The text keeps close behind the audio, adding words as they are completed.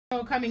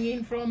coming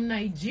in from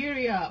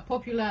Nigeria.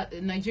 Popular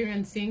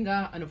Nigerian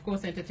singer and of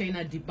course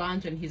entertainer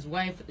D'banj and his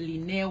wife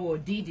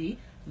Linneo Didi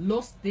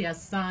lost their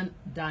son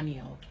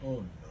Daniel. Oh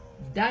no.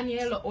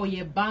 Daniel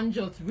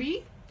Oyebanjo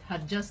III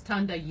had just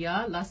turned a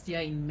year last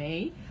year in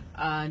May.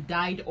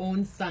 Died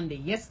on Sunday,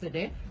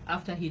 yesterday,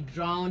 after he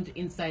drowned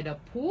inside a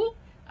pool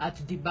at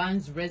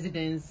D'banj's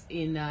residence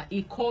in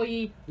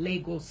Ikoyi,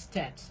 Lagos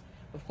State.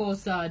 Of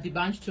course,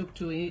 D'banj took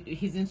to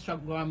his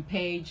Instagram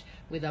page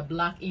with a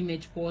black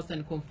image post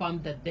and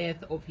confirmed the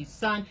death of his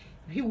son.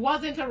 He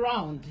wasn't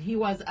around. He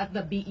was at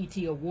the BET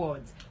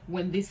Awards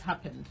when this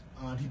happened.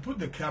 And he put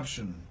the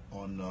caption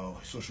on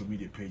his social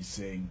media page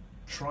saying,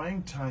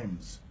 "Trying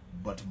times,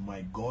 but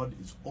my God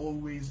is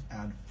always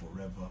and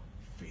forever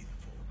faithful."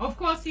 Of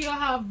course, you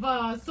have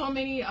so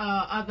many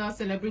other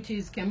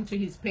celebrities came to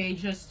his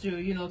page just to,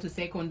 you know, to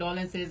say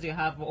condolences. You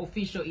have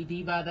official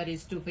Idiba, that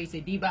is Two-Face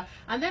Idiba.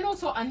 And then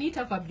also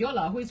Anita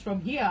Fabiola, who is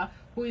from here,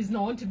 who is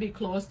known to be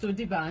close to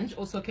D'banj,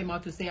 also came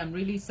out to say, "I'm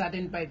really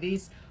saddened by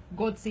this.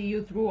 God see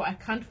you through. I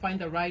can't find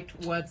the right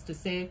words to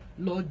say.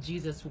 Lord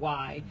Jesus,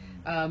 why?"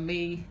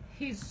 May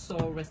his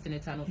soul rest in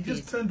eternal peace. He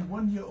just turned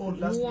 1 year old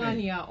last May. 1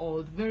 year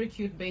old, very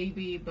cute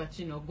baby, but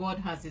you know, God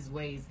has his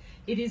ways.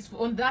 It is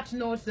on that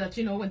note that,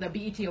 you know, when the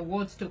BET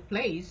Awards took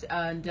place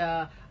and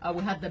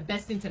we had the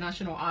best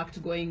international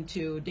act going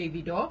to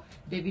Davido.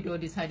 Davido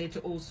decided to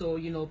also,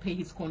 you know, pay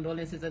his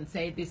condolences and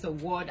say this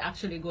award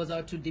actually goes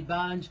out to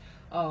D'banj.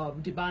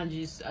 D'banj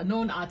is a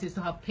known artist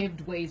to have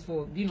paved ways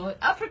for, you know,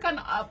 African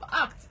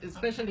acts,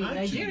 especially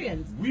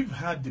Nigerians. We've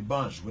had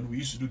D'banj when we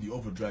used to do the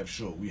Overdrive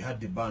show. We had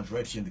D'banj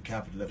right here in the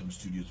Capital FM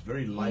studios.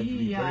 Very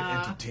lively, very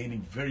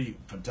entertaining, very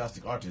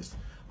fantastic artist.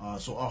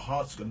 So our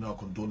hearts and our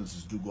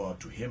condolences do go out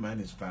to him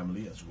and his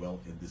family as well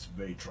in this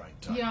very trying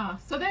time. Yeah,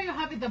 so there you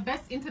have it, the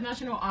best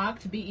international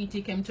act. BET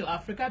came to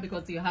Africa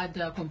because you had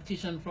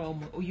competition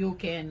from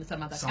UK and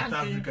some other countries.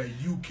 South Africa,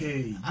 UK,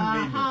 you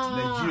name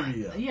it,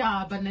 Nigeria.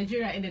 Yeah, but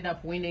Nigeria ended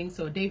up winning.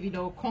 So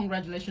Davido,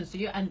 congratulations to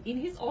you. And in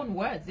his own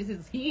words, this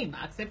is him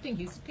accepting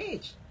his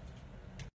speech.